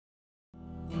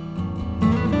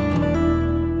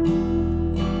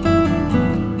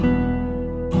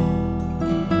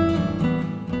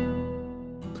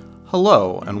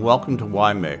Hello, and welcome to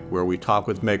Why Make, where we talk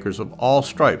with makers of all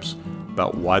stripes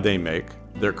about why they make,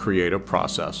 their creative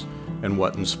process, and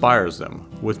what inspires them,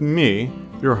 with me,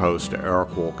 your host, Eric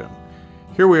Wolkin.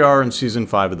 Here we are in Season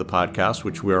 5 of the podcast,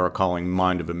 which we are calling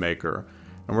Mind of a Maker,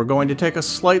 and we're going to take a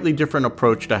slightly different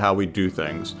approach to how we do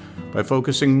things by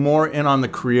focusing more in on the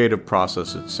creative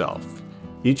process itself.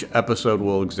 Each episode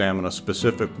will examine a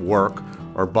specific work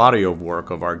or body of work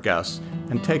of our guests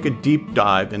and take a deep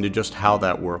dive into just how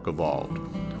that work evolved.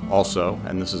 Also,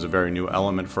 and this is a very new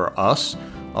element for us,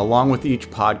 along with each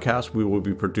podcast, we will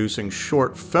be producing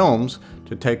short films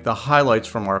to take the highlights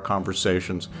from our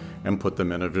conversations and put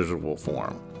them in a visual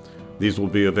form. These will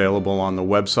be available on the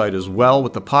website as well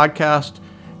with the podcast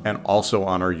and also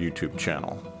on our YouTube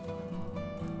channel.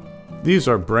 These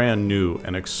are brand new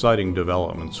and exciting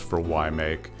developments for Why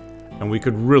Make, and we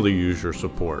could really use your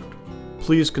support.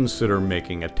 Please consider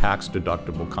making a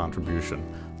tax-deductible contribution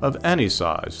of any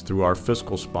size through our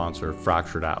fiscal sponsor,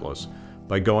 Fractured Atlas,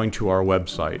 by going to our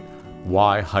website,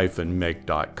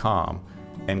 why-make.com,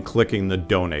 and clicking the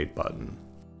Donate button.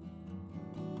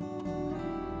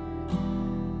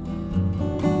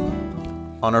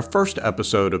 On our first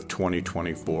episode of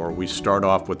 2024, we start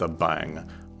off with a bang.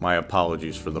 My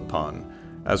apologies for the pun,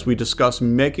 as we discuss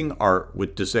making art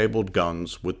with disabled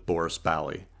guns with Boris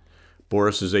Bally.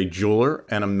 Boris is a jeweler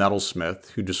and a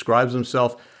metalsmith who describes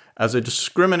himself as a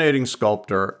discriminating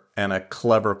sculptor and a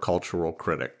clever cultural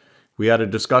critic. We had a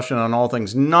discussion on all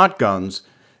things not guns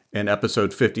in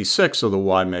episode 56 of the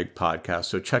Why Make podcast,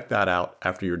 so check that out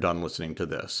after you're done listening to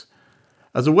this.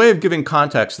 As a way of giving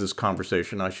context to this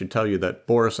conversation, I should tell you that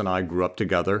Boris and I grew up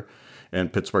together in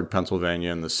Pittsburgh,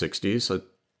 Pennsylvania in the 60s, a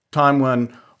time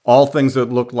when all things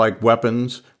that looked like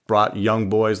weapons brought young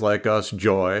boys like us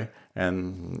joy,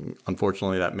 and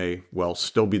unfortunately that may well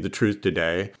still be the truth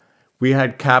today. We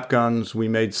had cap guns, we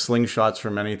made slingshots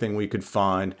from anything we could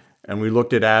find, and we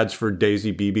looked at ads for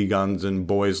Daisy BB guns in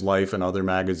Boy's Life and other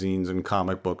magazines and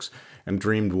comic books and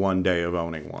dreamed one day of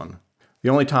owning one. The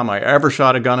only time I ever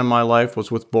shot a gun in my life was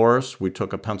with Boris. We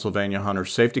took a Pennsylvania hunter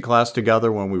safety class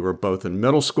together when we were both in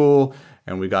middle school,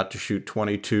 and we got to shoot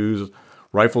 .22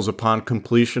 rifles upon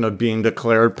completion of being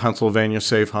declared Pennsylvania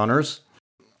safe hunters.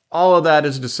 All of that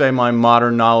is to say my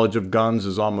modern knowledge of guns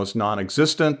is almost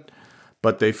non-existent,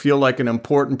 but they feel like an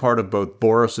important part of both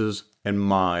Boris's and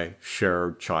my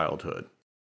shared childhood.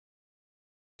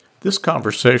 This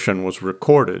conversation was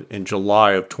recorded in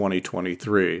July of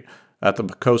 2023 at the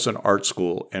Pocosin Art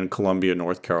School in Columbia,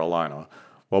 North Carolina,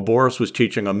 while Boris was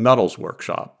teaching a metals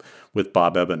workshop with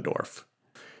Bob Ebendorf.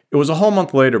 It was a whole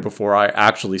month later before I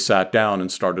actually sat down and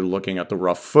started looking at the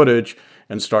rough footage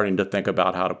and starting to think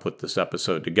about how to put this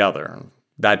episode together.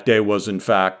 That day was, in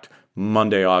fact,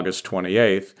 Monday, August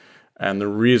 28th, and the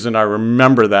reason I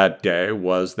remember that day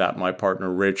was that my partner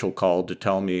Rachel called to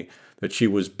tell me that she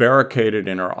was barricaded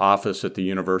in her office at the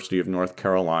University of North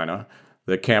Carolina,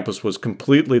 the campus was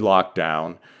completely locked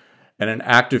down, and an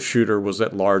active shooter was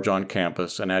at large on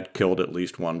campus and had killed at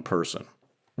least one person.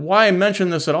 Why I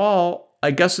mention this at all,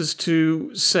 I guess, is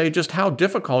to say just how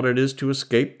difficult it is to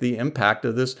escape the impact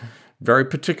of this very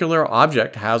particular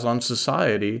object has on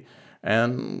society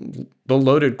and the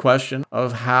loaded question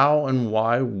of how and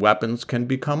why weapons can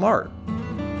become art.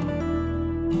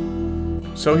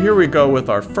 So here we go with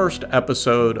our first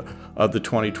episode of the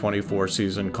 2024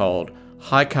 season called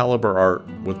High Caliber Art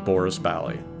with Boris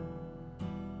Bally.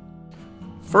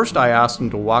 First, I asked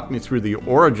him to walk me through the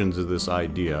origins of this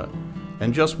idea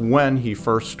and just when he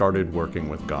first started working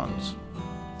with guns.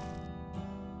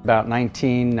 About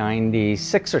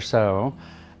 1996 or so,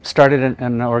 started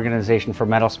an organization for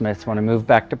metalsmiths when I moved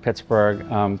back to Pittsburgh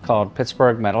called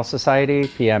Pittsburgh Metal Society,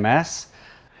 PMS.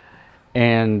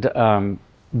 And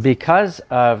because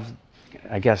of,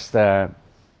 I guess,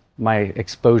 my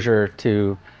exposure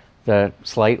to the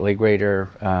slightly greater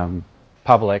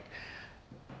public,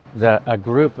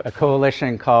 a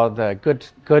coalition called the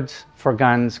Goods for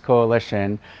Guns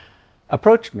Coalition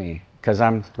approached me because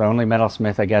I'm the only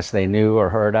metalsmith I guess they knew or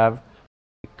heard of.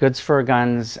 Goods for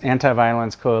Guns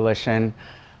Anti-Violence Coalition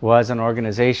was an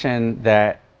organization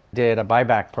that did a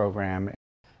buyback program.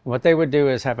 What they would do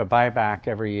is have a buyback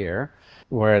every year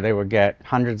where they would get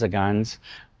hundreds of guns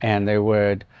and they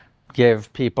would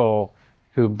give people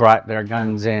who brought their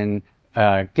guns in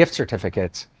gift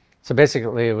certificates. So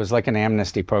basically it was like an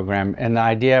amnesty program, and the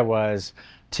idea was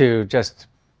to just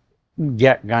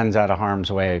get guns out of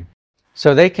harm's way.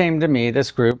 So they came to me,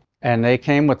 this group, and they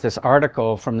came with this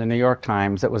article from the New York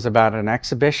Times that was about an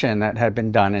exhibition that had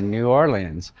been done in New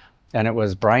Orleans. And it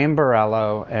was Brian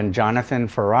Borello and Jonathan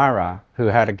Ferrara, who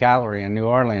had a gallery in New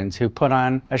Orleans, who put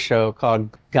on a show called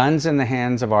Guns in the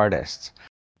Hands of Artists.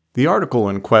 The article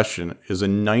in question is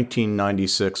a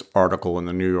 1996 article in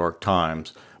the New York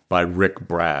Times by Rick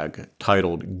Bragg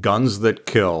titled "Guns That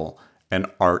Kill and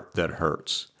Art That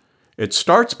Hurts." It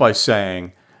starts by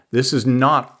saying, "This is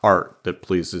not art that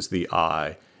pleases the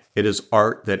eye. It is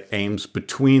art that aims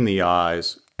between the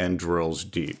eyes and drills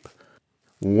deep."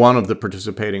 One of the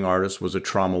participating artists was a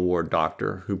trauma ward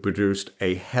doctor who produced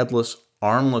a headless,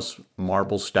 armless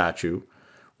marble statue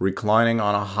reclining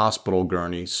on a hospital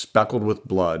gurney speckled with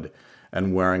blood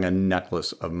and wearing a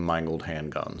necklace of mangled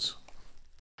handguns.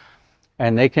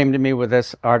 And they came to me with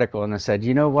this article and they said,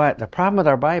 you know what? The problem with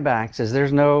our buybacks is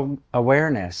there's no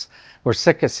awareness. We're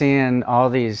sick of seeing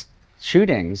all these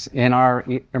shootings in our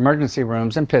emergency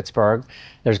rooms in Pittsburgh.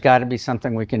 There's got to be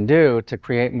something we can do to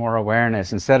create more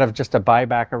awareness. Instead of just a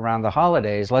buyback around the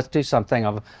holidays, let's do something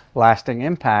of lasting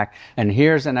impact. And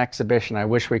here's an exhibition I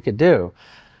wish we could do.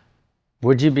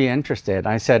 Would you be interested?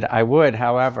 I said, I would.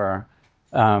 However,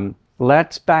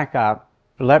 let's back up.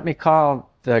 Let me call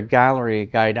the gallery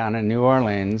guy down in New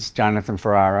Orleans, Jonathan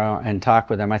Ferraro, and talk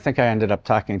with him. I think I ended up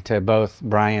talking to both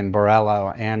Brian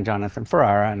Borello and Jonathan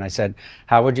Ferraro. And I said,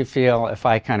 how would you feel if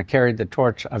I kind of carried the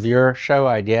torch of your show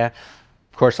idea?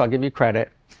 Of course, I'll give you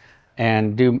credit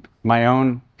and do my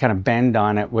own kind of bend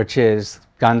on it, which is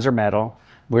guns are metal.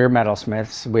 We're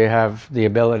metalsmiths. We have the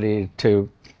ability to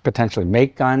potentially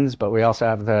make guns, but we also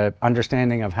have the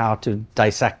understanding of how to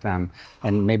dissect them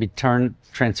and maybe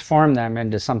transform them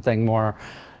into something more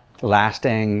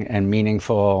lasting and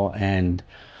meaningful. And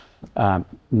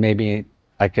maybe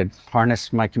I could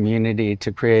harness my community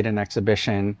to create an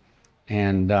exhibition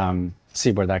and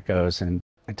see where that goes. And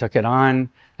I took it on,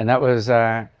 and that was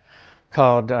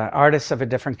called Artists of a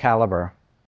Different Caliber.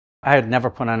 I had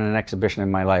never put on an exhibition in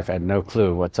my life. I had no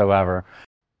clue whatsoever.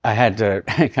 I had to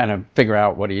kind of figure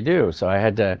out, what do you do? So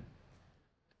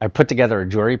I put together a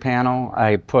jury panel.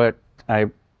 I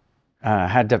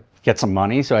had to get some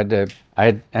money, so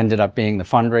I ended up being the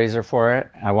fundraiser for it.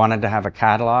 I wanted to have a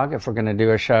catalog if we're going to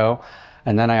do a show.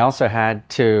 And then I also had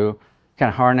to kind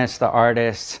of harness the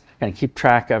artists and keep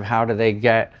track of how do they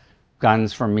get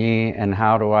guns from me and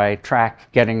how do I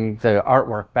track getting the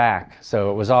artwork back.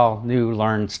 So it was all new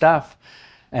learned stuff.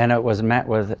 And it was met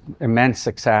with immense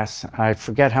success. I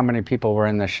forget how many people were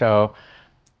in the show.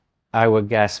 I would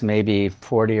guess maybe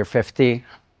 40 or 50.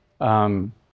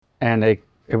 And it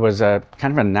was a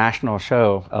kind of a national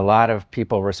show. A lot of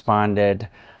people responded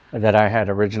that I had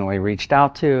originally reached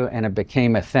out to, and it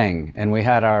became a thing. And we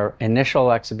had our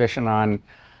initial exhibition on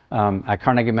at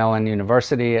Carnegie Mellon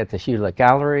University at the Hewlett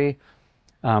Gallery.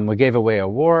 We gave away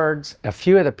awards. A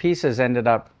few of the pieces ended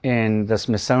up in the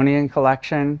Smithsonian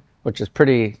collection, which is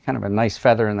pretty kind of a nice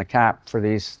feather in the cap for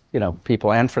these,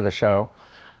 people and for the show.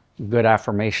 Good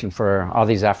affirmation for all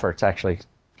these efforts actually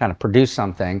kind of produce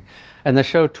something. And the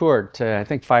show toured to, I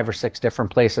think, 5 or 6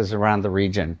 different places around the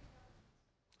region.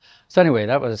 So anyway,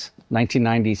 that was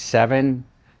 1997,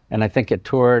 and I think it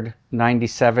toured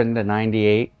 97 to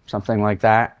 98, something like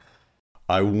that.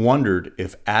 I wondered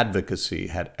if advocacy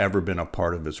had ever been a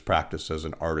part of his practice as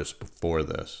an artist before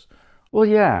this. Well,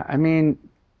 yeah. I mean,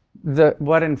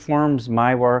 what informs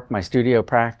my work, my studio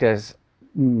practice,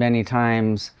 many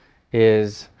times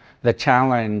is the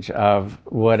challenge of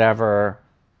whatever,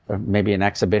 maybe an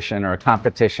exhibition or a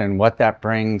competition, what that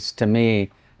brings to me.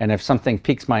 And if something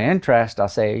piques my interest, I'll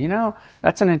say,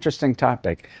 that's an interesting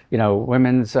topic.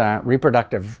 Women's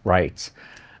reproductive rights.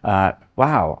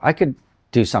 Wow, I could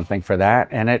do something for that.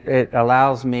 And it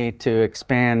allows me to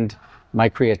expand my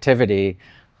creativity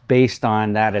based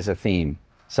on that as a theme.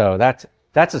 So that's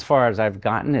as far as I've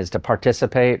gotten, is to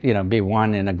participate, be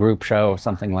one in a group show,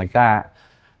 something like that,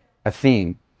 a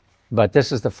theme. But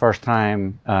this is the first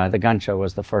time, the gun show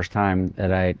was the first time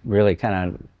that I really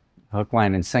kind of hook,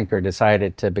 line, and sinker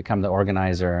decided to become the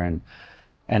organizer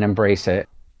and embrace it.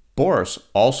 Boris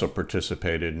also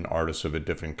participated in Artists of a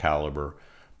Different Caliber,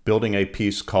 building a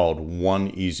piece called One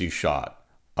Easy Shot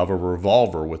of a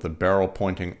revolver with a barrel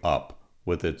pointing up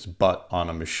with its butt on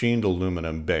a machined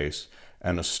aluminum base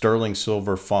and a sterling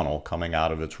silver funnel coming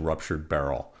out of its ruptured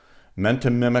barrel, meant to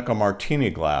mimic a martini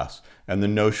glass and the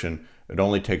notion it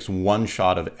only takes one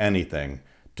shot of anything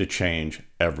to change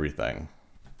everything.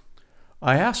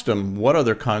 I asked him what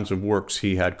other kinds of works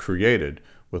he had created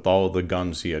with all of the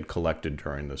guns he had collected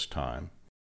during this time.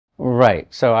 Right.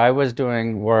 So I was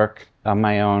doing work on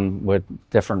my own with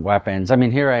different weapons. I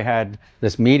mean, here I had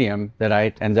this medium that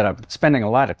I ended up spending a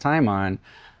lot of time on,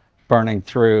 burning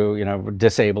through,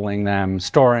 disabling them,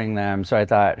 storing them. So I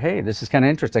thought, hey, this is kind of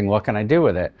interesting. What can I do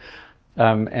with it?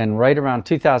 And right around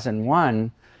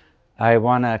 2001, I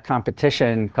won a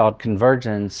competition called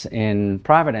Convergence in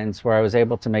Providence, where I was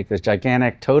able to make this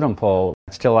gigantic totem pole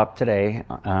Still up today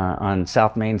on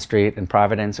South Main Street in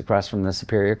Providence, across from the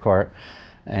Superior Court.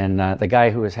 And the guy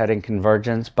who was heading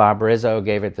Convergence, Bob Rizzo,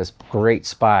 gave it this great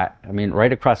spot. I mean,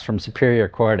 right across from Superior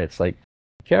Court. It's like,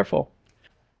 careful.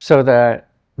 So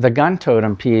the gun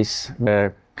totem piece,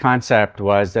 the concept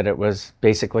was that it was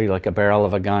basically like a barrel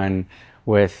of a gun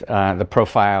with the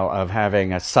profile of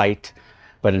having a sight,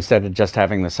 but instead of just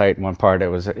having the sight in one part,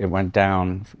 it went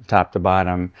down top to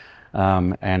bottom,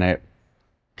 and it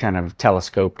kind of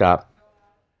telescoped up.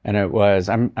 And it was,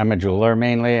 I'm a jeweler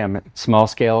mainly. I'm a small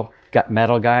scale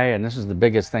metal guy, and this is the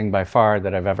biggest thing by far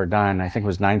that I've ever done. I think it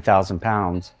was 9,000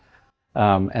 pounds.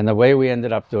 And the way we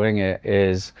ended up doing it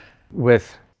is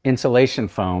with insulation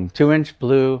foam, 2-inch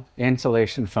blue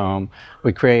insulation foam.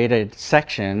 We created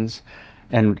sections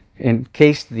and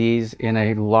encased these in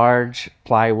a large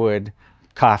plywood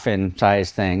coffin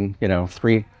size thing,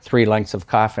 three lengths of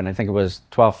coffin. I think it was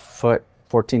 12 foot,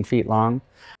 14 feet long.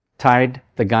 Tied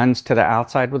the guns to the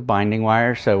outside with binding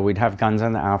wire, so we'd have guns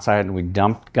on the outside, and we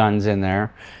dumped guns in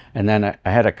there. And then I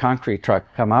had a concrete truck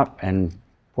come up and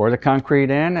pour the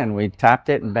concrete in, and we tapped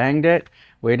it and banged it,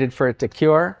 waited for it to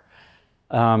cure.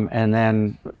 And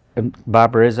then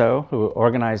Bob Rizzo, who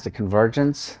organized the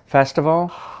Convergence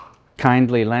Festival,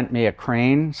 kindly lent me a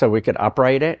crane so we could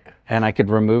upright it, and I could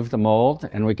remove the mold,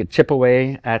 and we could chip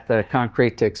away at the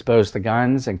concrete to expose the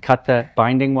guns and cut the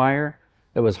binding wire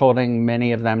that was holding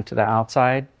many of them to the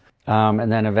outside. And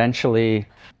then eventually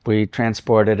we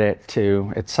transported it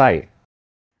to its site.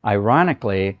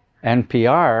 Ironically,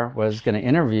 NPR was going to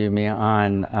interview me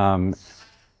on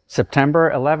September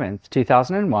 11th,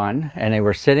 2001, and they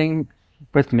were sitting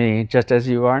with me just as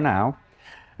you are now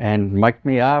and mic'd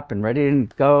me up and ready to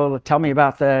go, tell me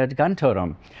about the gun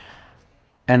totem.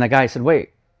 And the guy said, wait,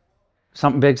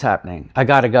 something big's happening. I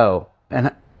got to go.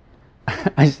 And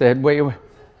I said, wait,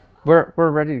 we're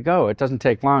ready to go. It doesn't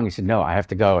take long. He said, no, I have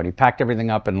to go. And he packed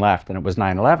everything up and left, and it was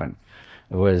 9/11.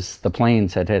 It was the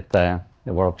planes had hit the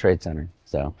World Trade Center.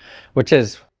 So, which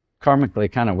is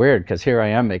karmically kind of weird, because here I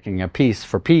am making a piece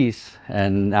for peace,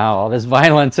 and now all this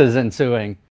violence is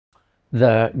ensuing.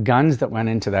 The guns that went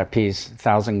into that piece,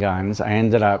 1,000 guns, I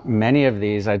ended up, many of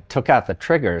these, I took out the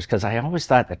triggers, because I always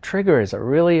thought the trigger is a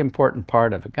really important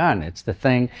part of a gun. It's the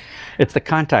thing, it's the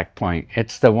contact point.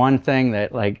 It's the one thing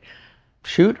that, like,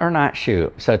 shoot or not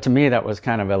shoot. So to me, that was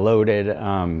kind of a loaded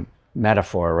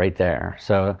metaphor right there.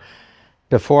 So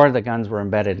before the guns were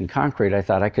embedded in concrete, I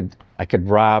thought I could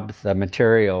rob the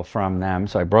material from them.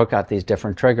 So I broke out these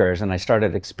different triggers, and I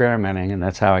started experimenting, and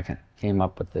that's how I came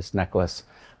up with this necklace,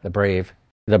 the Brave.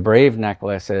 The Brave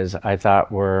necklaces, I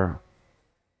thought, were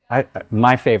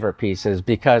my favorite pieces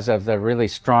because of the really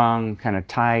strong kind of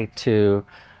tie to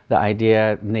the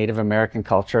idea Native American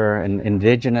culture and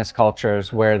indigenous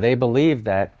cultures, where they believe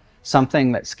that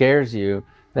something that scares you,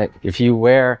 that if you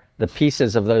wear the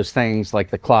pieces of those things, like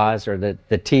the claws or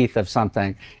the teeth of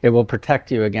something, it will protect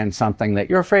you against something that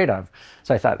you're afraid of.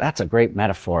 So I thought that's a great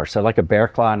metaphor. So like a bear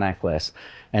claw necklace.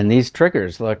 And these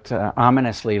triggers looked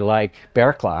ominously like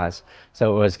bear claws.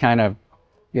 So it was kind of,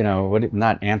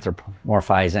 not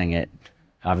anthropomorphizing it,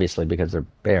 obviously, because they're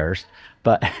bears,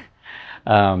 but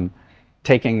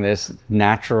taking this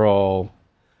natural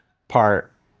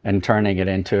part and turning it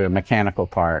into a mechanical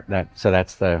part. So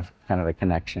that's the kind of the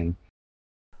connection.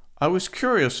 I was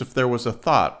curious if there was a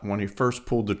thought when he first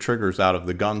pulled the triggers out of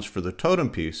the guns for the totem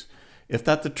piece, if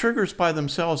that the triggers by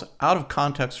themselves, out of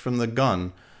context from the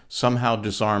gun, somehow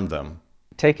disarmed them.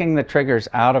 Taking the triggers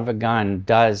out of a gun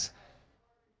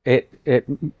it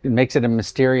makes it a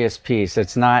mysterious piece.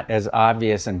 It's not as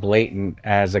obvious and blatant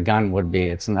as a gun would be.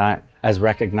 It's not as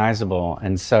recognizable.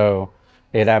 And so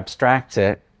it abstracts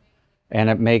it, and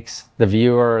it makes the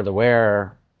viewer or the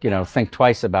wearer, think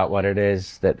twice about what it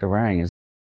is that they're wearing.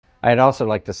 I'd also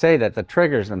like to say that the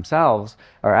triggers themselves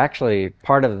are actually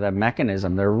part of the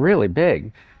mechanism. They're really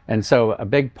big. And so a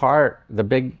big part, the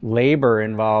big labor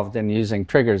involved in using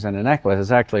triggers in a necklace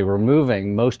is actually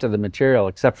removing most of the material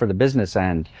except for the business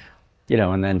end,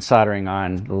 and then soldering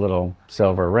on the little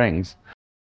silver rings.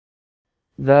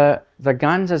 The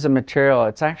guns as a material,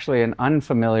 it's actually an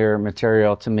unfamiliar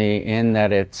material to me in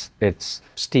that it's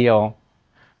steel,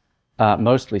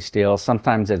 mostly steel.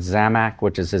 Sometimes it's Zamac,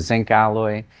 which is a zinc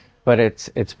alloy, but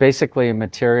it's basically a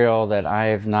material that I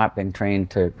have not been trained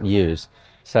to use.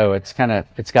 So it's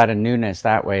got a newness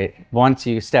that way. Once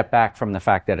you step back from the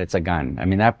fact that it's a gun, I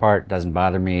mean, that part doesn't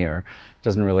bother me or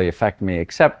doesn't really affect me,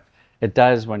 except it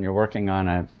does when you're working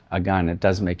on a gun. It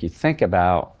does make you think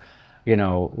about,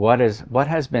 what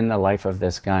has been the life of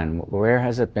this gun? Where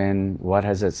has it been? What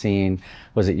has it seen?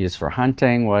 Was it used for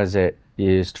hunting? Was it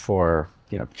used for,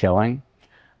 killing?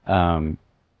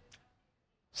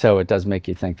 So it does make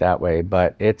you think that way,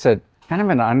 but it's a kind of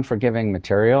an unforgiving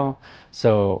material.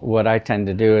 So what I tend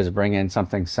to do is bring in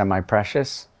something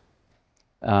semi-precious,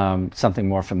 something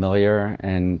more familiar,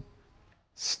 and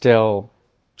still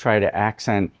try to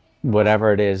accent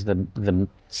whatever it is, the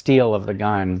steel of the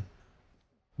gun,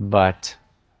 but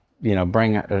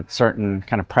bring a certain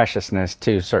kind of preciousness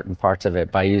to certain parts of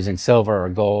it by using silver or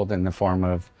gold in the form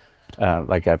of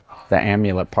the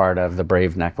amulet part of the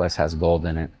Brave necklace has gold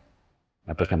in it.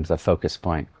 That becomes the focus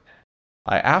point.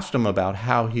 I asked him about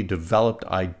how he developed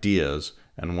ideas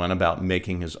and went about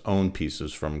making his own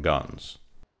pieces from guns.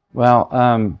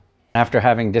 Well, after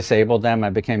having disabled them,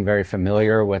 I became very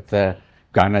familiar with the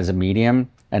gun as a medium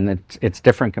and its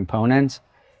different components.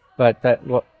 But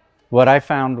what I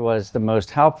found was the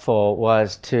most helpful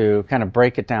was to kind of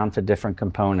break it down to different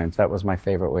components. That was my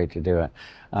favorite way to do it.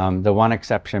 The one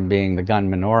exception being the gun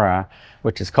menorah,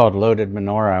 which is called loaded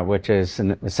menorah, which is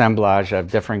an assemblage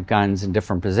of different guns in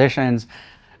different positions,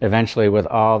 eventually with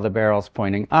all the barrels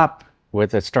pointing up,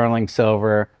 with a sterling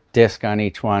silver disc on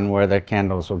each one where the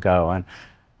candles will go.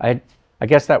 And I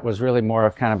guess that was really more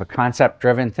of kind of a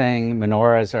concept-driven thing.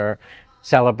 Menorahs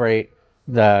celebrate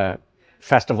the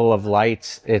Festival of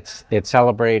Lights. It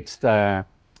celebrates a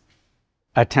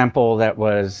temple that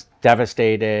was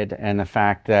devastated and the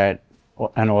fact that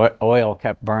an oil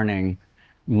kept burning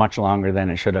much longer than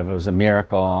it should have. It was a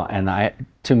miracle. And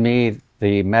to me,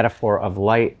 the metaphor of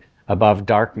light above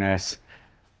darkness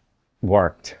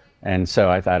worked. And so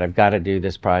I thought, I've got to do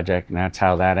this project, and that's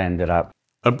how that ended up.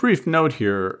 A brief note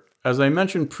here. As I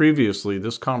mentioned previously,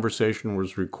 this conversation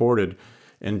was recorded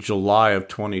in July of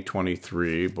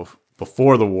 2023,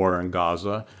 before the war in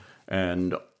Gaza,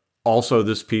 and also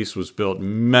this piece was built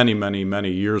many, many,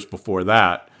 many years before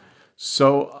that.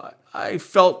 So I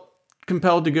felt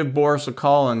compelled to give Boris a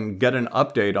call and get an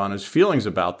update on his feelings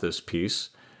about this piece.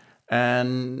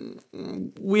 And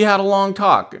we had a long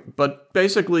talk, but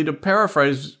basically, to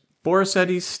paraphrase, Boris said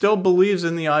he still believes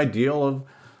in the ideal of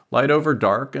light over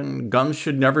dark, and guns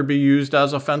should never be used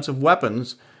as offensive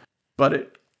weapons, but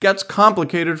it gets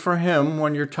complicated for him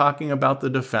when you're talking about the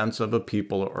defense of a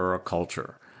people or a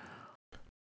culture.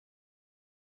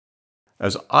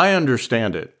 As I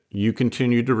understand it, you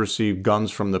continued to receive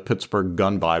guns from the Pittsburgh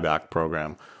gun buyback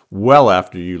program well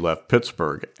after you left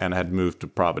Pittsburgh and had moved to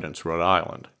Providence, Rhode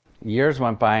Island. Years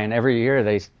went by, and every year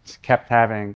they kept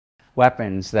having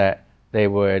weapons that they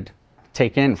would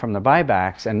take in from the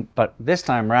buybacks, but this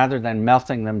time, rather than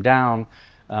melting them down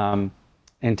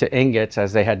into ingots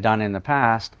as they had done in the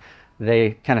past,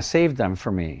 they kind of saved them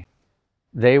for me.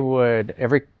 They would,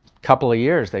 every couple of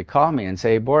years, they'd call me and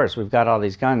say, Boris, we've got all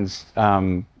these guns.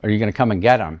 Are you going to come and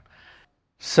get them?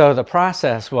 So the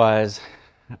process was,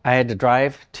 I had to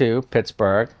drive to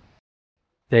Pittsburgh.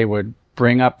 They would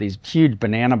bring up these huge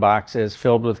banana boxes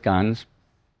filled with guns.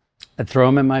 I'd throw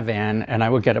them in my van, and I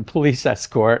would get a police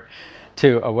escort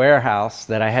to a warehouse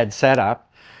that I had set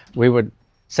up. We would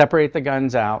separate the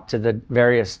guns out to the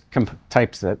various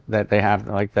types that they have,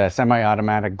 like the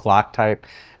semi-automatic Glock type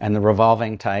and the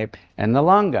revolving type and the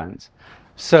long guns.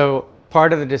 So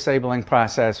part of the disabling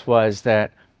process was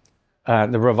that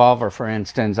the revolver, for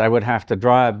instance, I would have to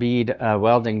draw a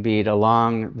welding bead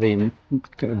along the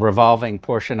revolving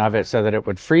portion of it so that it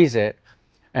would freeze it,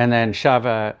 and then shove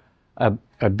a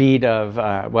bead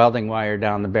of welding wire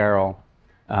down the barrel.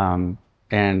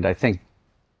 And I think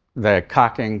the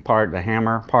cocking part, the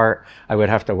hammer part, I would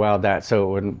have to weld that so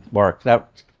it wouldn't work.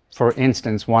 That, for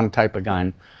instance, one type of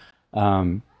gun.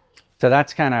 So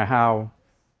that's kind of how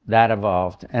that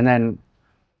evolved. And then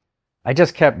I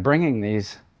just kept bringing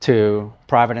these to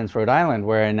Providence, Rhode Island,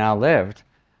 where I now lived.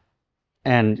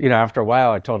 And, after a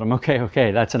while, I told them,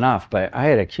 okay, that's enough. But I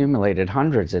had accumulated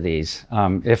hundreds of these,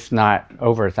 if not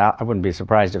over 1,000. I wouldn't be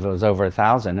surprised if it was over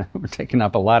 1,000. It were taking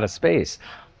up a lot of space.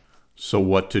 So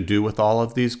what to do with all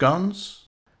of these guns?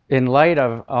 In light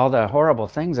of all the horrible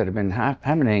things that have been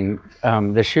happening,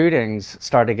 the shootings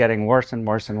started getting worse and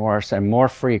worse and worse and more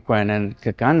frequent, and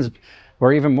the guns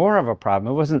were even more of a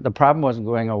problem. The problem wasn't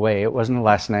going away. It wasn't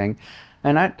lessening.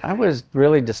 And I was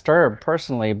really disturbed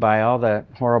personally by all the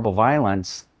horrible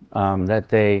violence that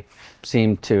they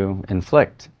seemed to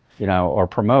inflict, or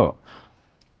promote.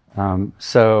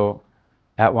 So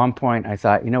at one point I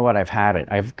thought, you know what, I've had it.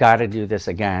 I've got to do this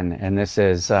again. And this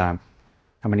is, how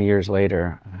many years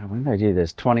later? When did I do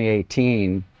this?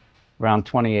 2018. Around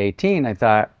 2018, I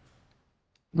thought,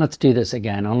 let's do this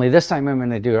again. Only this time I'm going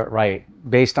to do it right,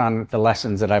 based on the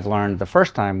lessons that I've learned the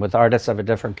first time with artists of a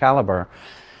different caliber.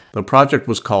 The project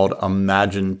was called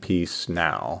Imagine Peace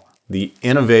Now, the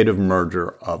innovative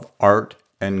merger of art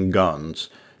and guns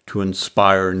to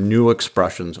inspire new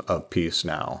expressions of peace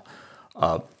now.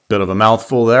 Bit of a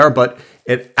mouthful there, but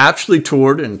it actually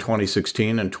toured in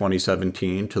 2016 and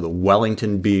 2017 to the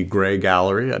Wellington B. Gray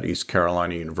Gallery at East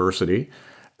Carolina University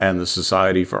and the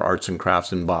Society for Arts and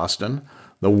Crafts in Boston.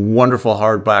 The wonderful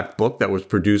hardback book that was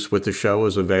produced with the show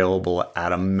is available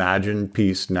at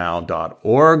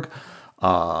imaginepeacenow.org.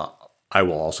 I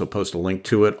will also post a link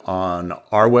to it on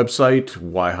our website,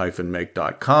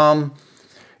 y-make.com.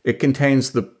 It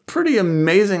contains the pretty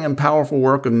amazing and powerful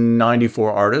work of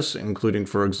 94 artists, including,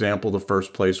 for example, the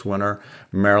first place winner,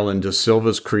 Marilyn De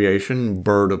Silva's creation,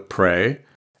 Bird of Prey,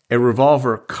 a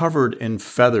revolver covered in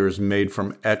feathers made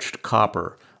from etched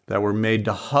copper that were made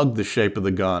to hug the shape of the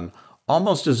gun,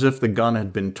 almost as if the gun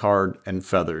had been tarred and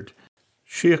feathered.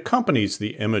 She accompanies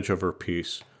the image of her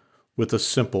piece with a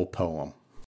simple poem.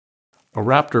 A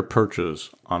raptor perches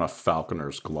on a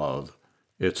falconer's glove.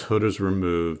 Its hood is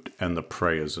removed and the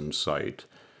prey is in sight.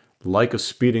 Like a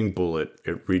speeding bullet,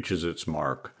 it reaches its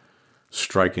mark,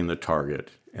 striking the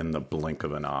target in the blink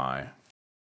of an eye.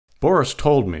 Boris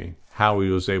told me how he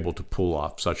was able to pull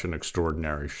off such an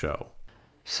extraordinary show.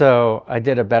 So I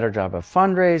did a better job of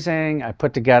fundraising. I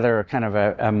put together kind of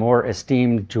a more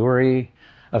esteemed jury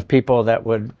of people that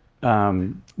would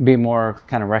be more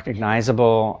kind of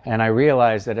recognizable. And I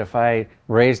realized that if I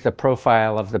raised the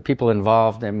profile of the people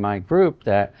involved in my group,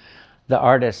 that the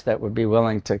artists that would be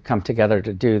willing to come together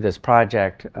to do this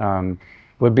project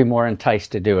would be more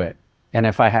enticed to do it. And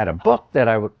if I had a book that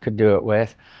I could do it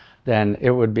with, then it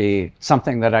would be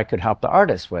something that I could help the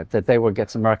artists with, that they would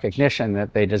get some recognition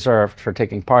that they deserved for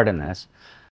taking part in this.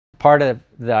 Part of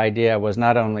the idea was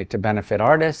not only to benefit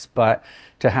artists, but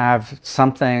to have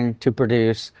something to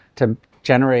produce to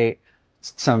generate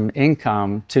some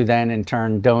income to then in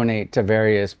turn donate to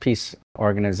various peace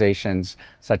organizations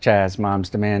such as Moms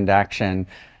Demand Action,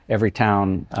 Every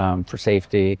Town for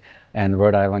Safety, and the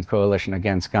Rhode Island Coalition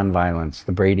Against Gun Violence,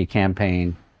 the Brady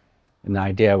Campaign. And the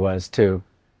idea was to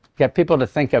get people to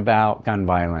think about gun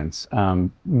violence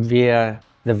via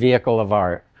the vehicle of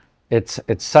art. It's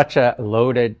such a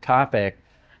loaded topic,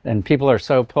 and people are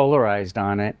so polarized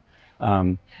on it.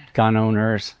 Gun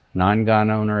owners, non-gun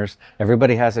owners,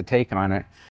 everybody has a take on it.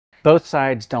 Both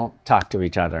sides don't talk to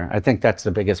each other. I think that's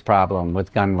the biggest problem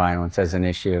with gun violence as an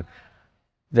issue.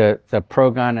 The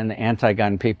pro-gun and the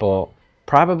anti-gun people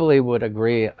probably would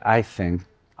agree, I think,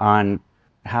 on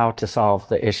how to solve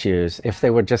the issues if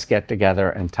they would just get together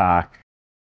and talk.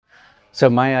 So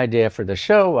my idea for the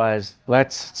show was,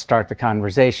 let's start the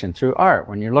conversation through art.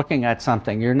 When you're looking at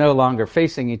something, you're no longer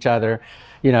facing each other.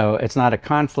 You know, it's not a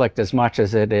conflict as much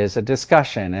as it is a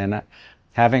discussion. And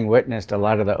having witnessed a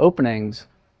lot of the openings,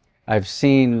 I've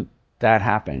seen that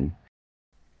happen.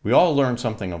 We all learn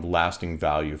something of lasting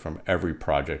value from every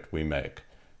project we make.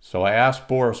 So I asked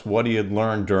Boris what he had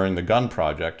learned during the gun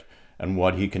project and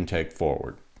what he can take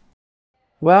forward.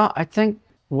 Well, I think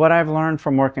what I've learned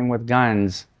from working with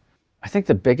guns, I think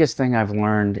the biggest thing I've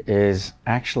learned is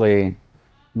actually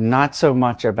not so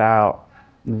much about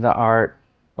the art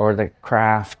or the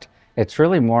craft. It's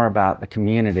really more about the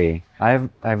community.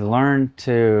 I've learned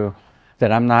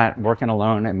that I'm not working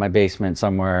alone in my basement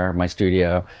somewhere, my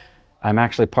studio. I'm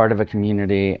actually part of a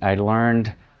community. I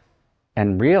learned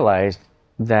and realized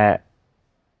that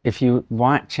if you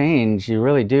want change, you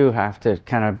really do have to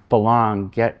kind of belong,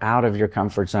 get out of your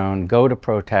comfort zone, go to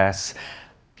protests,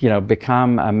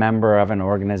 become a member of an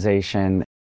organization.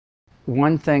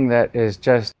 One thing that is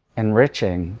just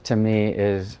enriching to me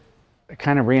is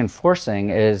kind of reinforcing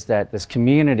is that this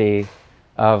community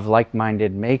of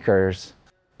like-minded makers,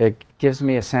 it gives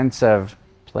me a sense of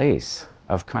place,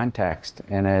 of context,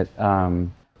 and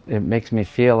it makes me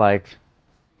feel like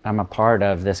I'm a part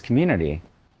of this community.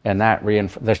 And that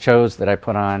the shows that I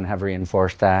put on have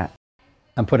reinforced that.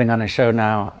 I'm putting on a show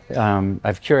now.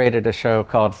 I've curated a show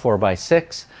called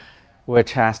 4x6,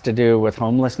 which has to do with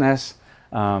homelessness.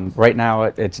 Right now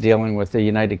it's dealing with the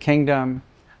United Kingdom.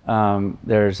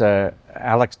 There's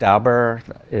Alex Dauber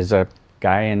is a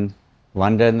guy in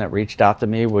London that reached out to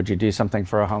me. Would you do something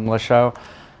for a homeless show?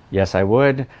 Yes, I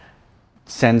would.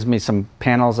 Sends me some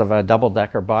panels of a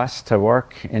double-decker bus to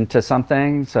work into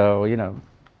something. So,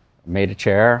 made a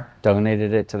chair,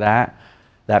 donated it to that.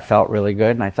 That felt really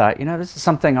good. And I thought, this is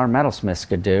something our metalsmiths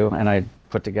could do. And I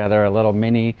put together a little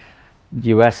mini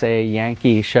USA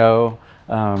Yankee show.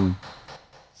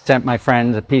 Sent my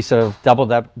friends a piece of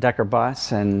double-decker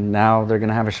bus, and now they're going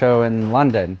to have a show in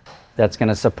London that's going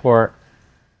to support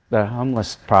the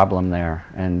homeless problem there.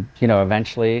 And,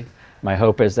 eventually my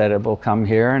hope is that it will come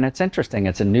here, and it's interesting.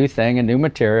 It's a new thing, a new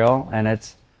material, and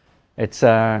it's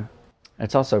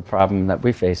also a problem that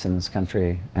we face in this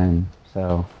country. And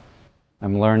so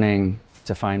I'm learning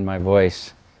to find my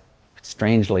voice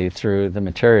strangely through the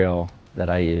material that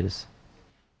I use.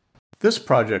 This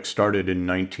project started in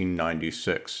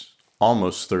 1996,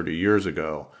 almost 30 years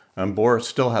ago, and Boris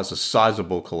still has a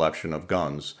sizable collection of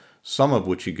guns, some of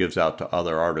which he gives out to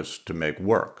other artists to make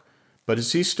work. But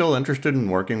is he still interested in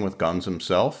working with guns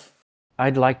himself?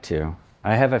 I'd like to.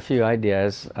 I have a few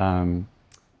ideas.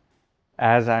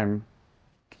 As I'm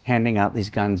handing out these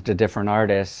guns to different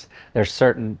artists, there's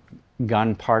certain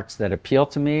gun parts that appeal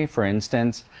to me. For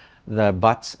instance, the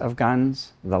butts of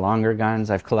guns, the longer guns,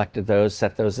 I've collected those,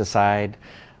 set those aside.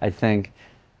 I think,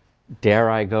 dare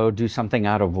I go do something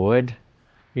out of wood?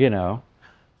 You know,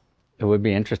 it would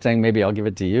be interesting. Maybe I'll give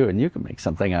it to you and you can make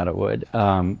something out of wood.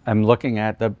 I'm looking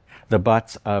at the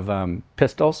butts of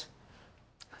pistols.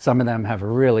 Some of them have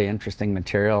really interesting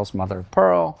materials, mother of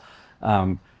pearl,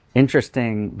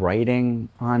 interesting writing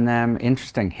on them,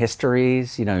 interesting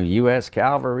histories, U.S.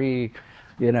 Cavalry,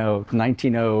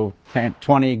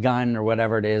 1920 gun or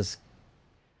whatever it is.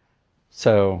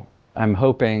 So I'm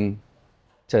hoping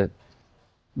to,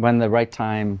 when the right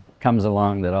time comes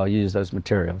along, that I'll use those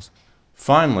materials.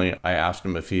 Finally, I asked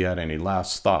him if he had any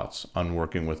last thoughts on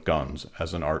working with guns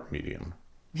as an art medium.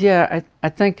 Yeah, I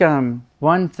think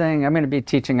one thing, I'm going to be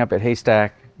teaching up at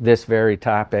Haystack this very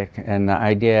topic, and the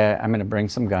idea, I'm going to bring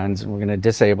some guns and we're going to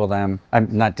disable them.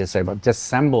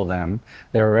 Disassemble them.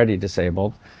 They're already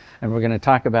disabled. And we're going to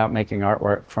talk about making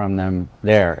artwork from them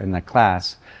there in the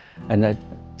class. And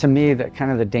to me,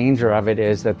 the danger of it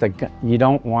is that you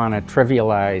don't want to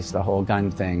trivialize the whole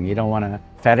gun thing. You don't want to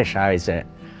fetishize it.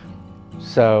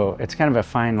 So it's kind of a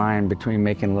fine line between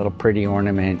making a little pretty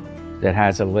ornament that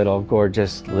has a little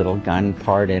gorgeous little gun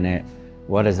part in it.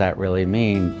 What does that really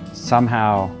mean?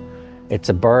 Somehow it's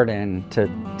a burden to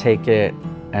take it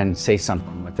and say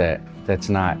something with it that's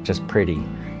not just pretty.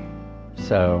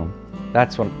 So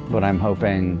that's what I'm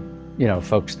hoping,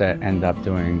 folks that end up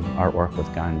doing artwork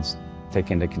with guns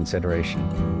take into consideration.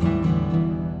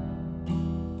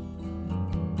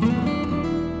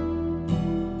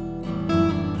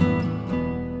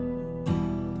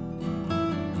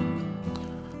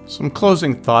 Some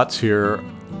closing thoughts here.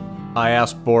 I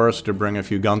asked Boris to bring a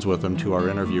few guns with him to our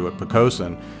interview at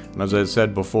Pocosin. And as I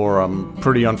said before, I'm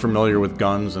pretty unfamiliar with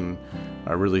guns, and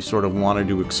I really sort of wanted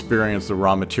to experience the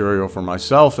raw material for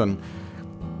myself. And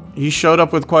he showed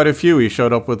up with quite a few. He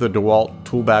showed up with a DeWalt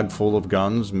tool bag full of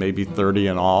guns, maybe 30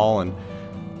 in all.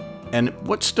 And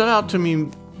what stood out to me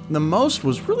the most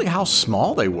was really how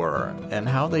small they were and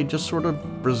how they just sort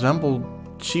of resembled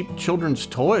cheap children's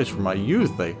toys from my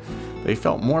youth. They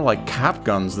felt more like cap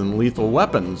guns than lethal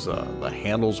weapons. The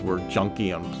handles were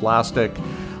junky and plastic.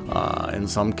 In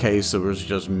some case, there was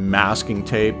just masking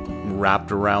tape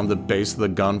wrapped around the base of the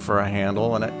gun for a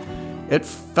handle, and it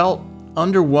felt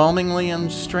underwhelmingly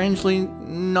and strangely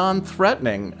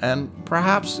non-threatening. And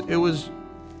perhaps it was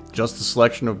just the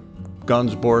selection of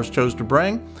guns Boris chose to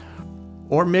bring.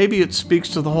 Or maybe it speaks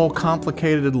to the whole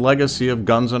complicated legacy of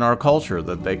guns in our culture,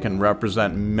 that they can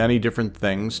represent many different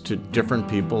things to different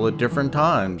people at different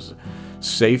times.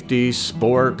 Safety,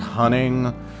 sport,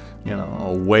 hunting,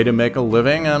 a way to make a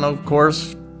living, and of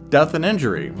course, death and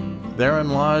injury. Therein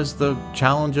lies the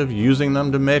challenge of using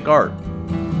them to make art.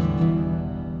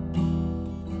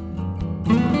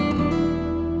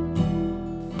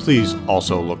 Please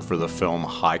also look for the film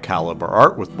High Caliber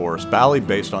Art with Boris Bally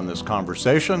based on this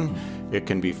conversation. It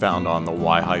can be found on the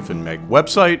Y-Make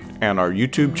website and our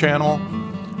YouTube channel.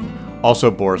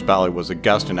 Also, Boris Bally was a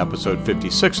guest in episode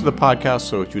 56 of the podcast,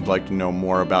 so if you'd like to know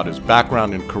more about his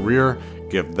background and career,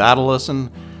 give that a listen.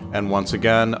 And once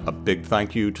again, a big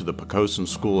thank you to the Pocosin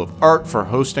School of Art for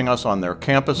hosting us on their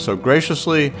campus so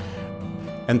graciously.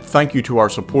 And thank you to our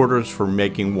supporters for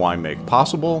making Y-Make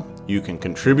possible. You can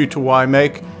contribute to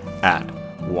Y-Make at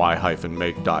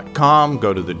y-make.com.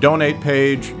 Go to the donate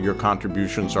page. Your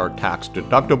contributions are tax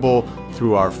deductible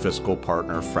through our fiscal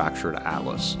partner, Fractured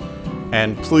Atlas.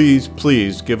 And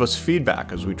please give us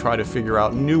feedback as we try to figure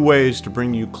out new ways to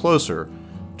bring you closer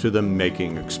to the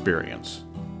making experience.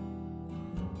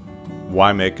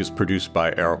 Y-Make is produced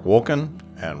by Eric Wolken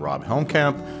and Rob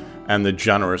Helmkamp, and the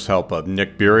generous help of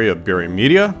Nick Beery of Beery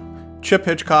Media, Chip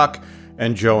Hitchcock,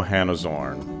 and Johanna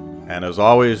Zorn. And as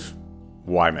always,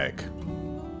 Y-Make.